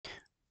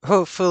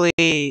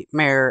Hopefully,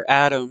 Mayor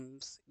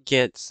Adams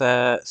gets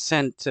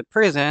sent to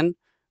prison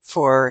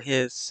for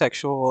his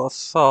sexual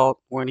assault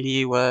when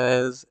he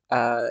was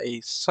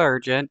a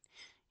sergeant.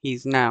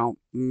 He's now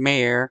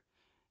mayor.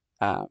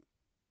 Uh,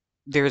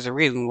 there's a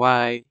reason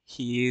why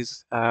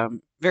he's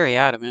very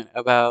adamant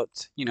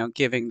about,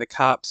 giving the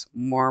cops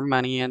more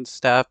money and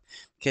stuff,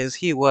 because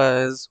he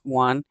was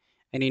one,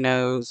 and he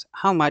knows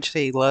how much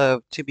they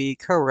love to be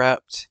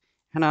corrupt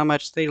and how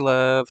much they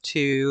love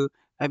to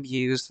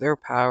abuse their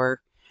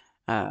power.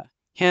 Uh,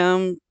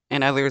 him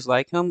and others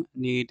like him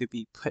need to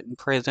be put in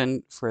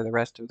prison for the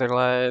rest of their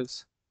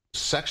lives.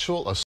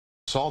 Sexual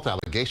assault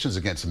allegations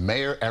against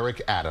Mayor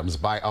Eric Adams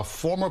by a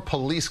former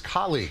police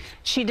colleague.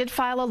 She did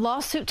file a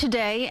lawsuit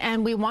today,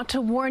 and we want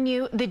to warn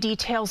you, the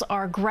details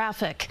are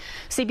graphic.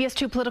 CBS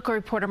 2 political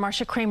reporter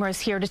Marcia Kramer is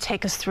here to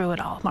take us through it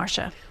all.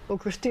 Marcia. Well,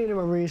 Christina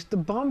Maurice, the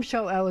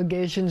bombshell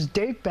allegations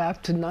date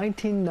back to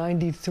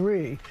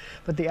 1993,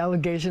 but the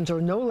allegations are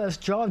no less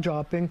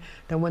jaw-dropping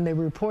than when they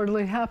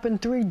reportedly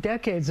happened 3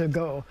 decades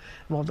ago.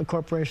 While the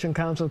Corporation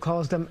Counsel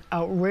calls them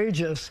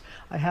outrageous,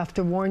 I have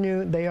to warn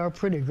you, they are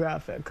pretty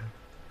graphic.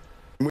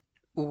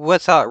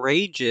 What's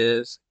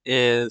outrageous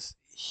is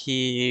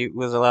he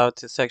was allowed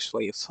to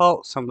sexually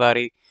assault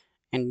somebody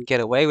and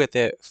get away with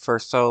it for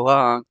so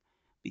long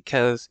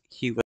because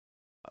he was.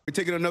 We're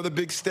taking another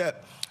big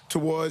step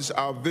towards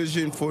our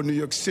vision for New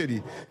York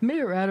City.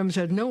 Mayor Adams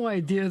had no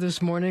idea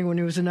this morning when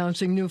he was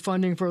announcing new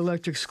funding for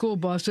electric school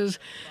buses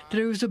that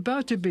he was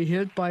about to be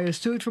hit by a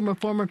suit from a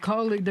former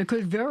colleague that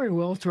could very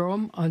well throw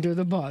him under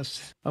the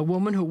bus. A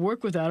woman who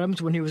worked with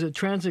Adams when he was a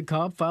transit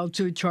cop filed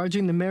suit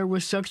charging the mayor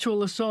with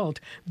sexual assault,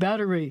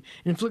 battery,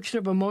 infliction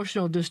of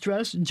emotional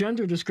distress,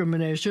 gender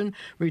discrimination,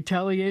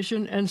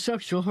 retaliation, and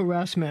sexual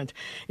harassment.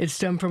 It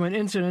stemmed from an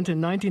incident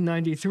in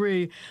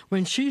 1993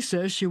 when she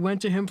says she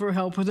went to him for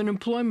help with an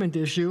employment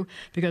issue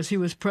because he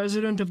was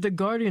president of the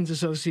Guardians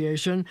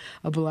Association,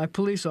 a black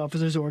police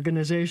officers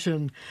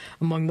organization.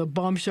 Among the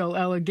bombshell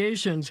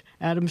allegations,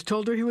 Adams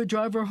told her he would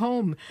drive her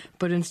home,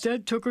 but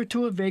instead took her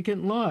to a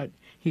vacant lot.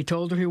 He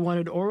told her he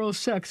wanted oral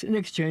sex in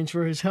exchange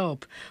for his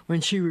help.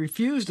 When she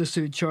refused the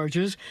suit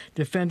charges,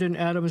 defendant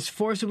Adams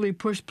forcibly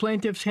pushed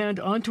plaintiff's hand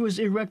onto his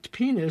erect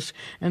penis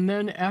and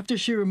then, after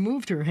she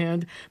removed her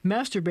hand,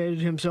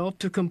 masturbated himself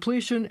to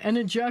completion and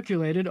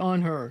ejaculated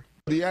on her.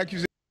 The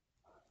accusation.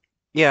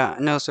 Yeah,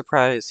 no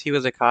surprise. He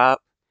was a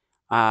cop.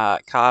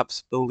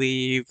 Cops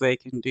believe they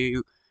can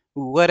do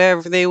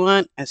whatever they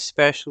want,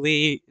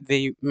 especially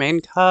the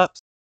men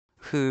cops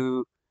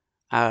who,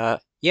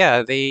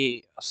 yeah,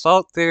 they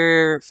assault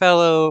their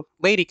fellow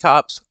lady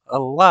cops a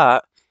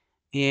lot.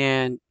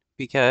 And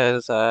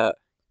because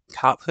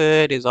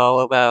cophood is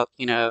all about,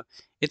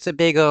 it's a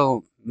big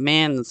old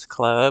men's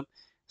club,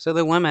 so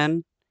the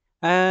women,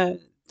 uh,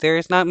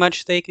 there's not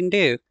much they can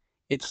do.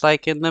 It's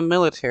like in the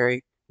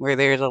military, where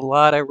there's a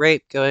lot of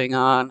rape going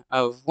on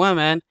of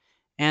women,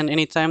 and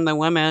anytime the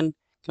women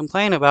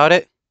complain about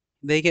it,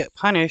 they get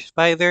punished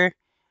by their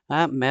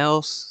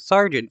male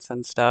sergeants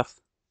and stuff.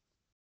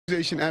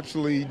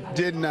 Absolutely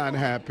did not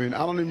happen. I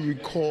don't even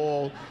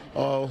recall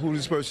who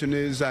this person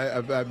is.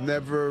 I've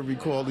never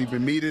recalled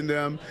even meeting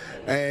them.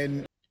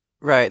 And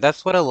Right,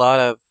 that's what a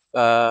lot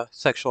of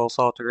sexual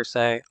assaulters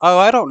say. Oh,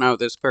 I don't know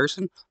this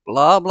person.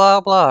 Blah,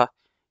 blah, blah.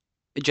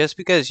 Just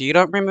because you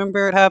don't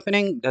remember it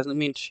happening doesn't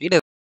mean she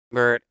doesn't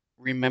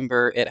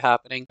remember it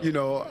happening. you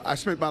know, I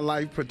spent my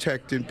life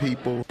protecting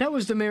people. That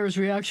was the mayor's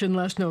reaction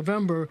last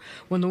November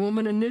when the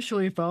woman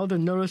initially filed a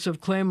notice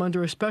of claim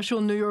under a special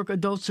New York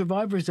Adult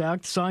Survivors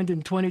Act signed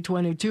in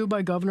 2022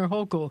 by Governor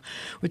Hochul,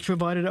 which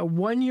provided a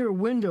one-year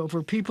window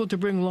for people to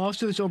bring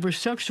lawsuits over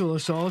sexual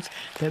assaults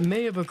that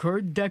may have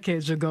occurred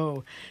decades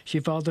ago. She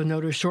filed the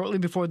notice shortly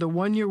before the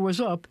 1 year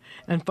was up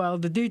and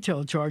filed the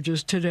detailed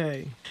charges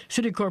today.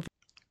 City Corp.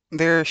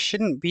 There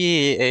shouldn't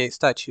be a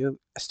statute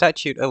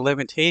of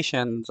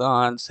limitations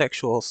on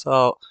sexual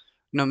assault,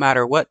 no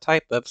matter what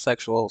type of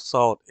sexual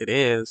assault it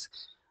is.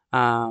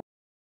 Um,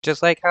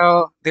 just like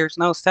how there's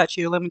no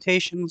statute of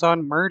limitations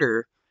on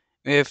murder.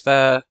 If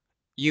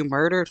you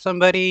murdered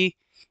somebody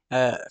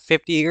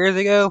 50 years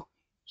ago,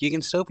 you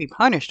can still be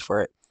punished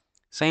for it.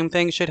 Same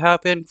thing should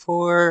happen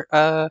for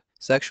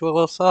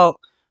sexual assault,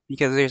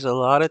 because there's a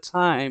lot of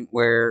time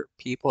where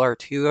people are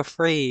too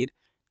afraid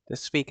to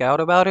speak out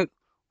about it,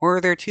 or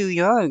they're too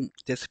young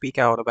to speak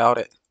out about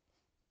it.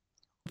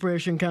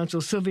 Corporation Counsel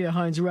Sylvia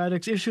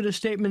Hines-Radix issued a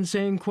statement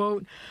saying,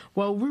 quote,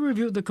 "While we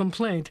reviewed the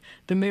complaint,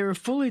 the mayor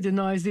fully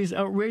denies these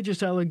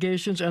outrageous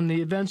allegations and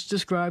the events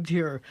described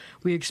here.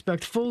 We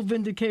expect full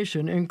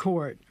vindication in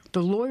court."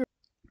 The lawyer.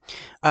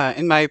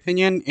 In my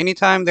opinion,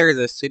 anytime there's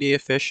a city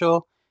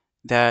official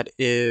that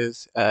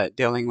is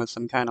dealing with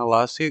some kind of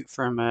lawsuit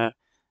from a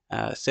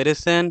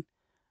citizen,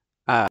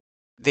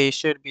 they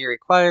should be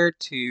required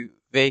to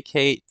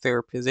vacate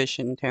their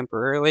position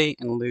temporarily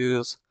and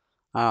lose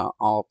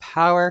all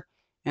power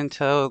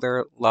until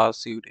their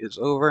lawsuit is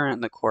over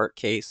and the court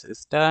case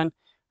is done.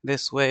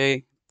 This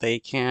way, they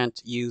can't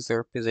use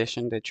their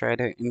position to try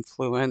to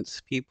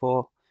influence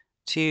people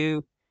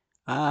to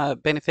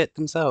benefit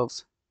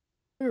themselves.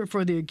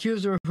 For the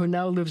accuser, who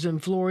now lives in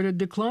Florida,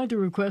 declined a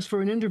request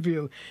for an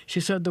interview.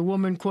 She said the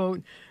woman,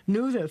 quote,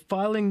 knew that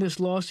filing this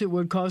lawsuit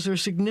would cause her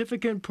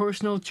significant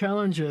personal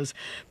challenges,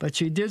 but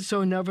she did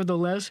so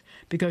nevertheless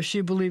because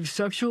she believes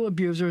sexual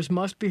abusers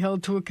must be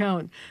held to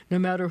account, no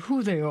matter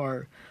who they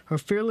are. Her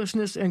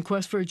fearlessness and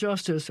quest for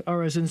justice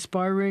are as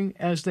inspiring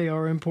as they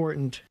are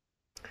important.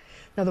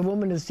 Now, the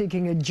woman is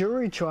seeking a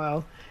jury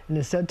trial and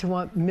is said to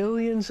want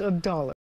millions of dollars.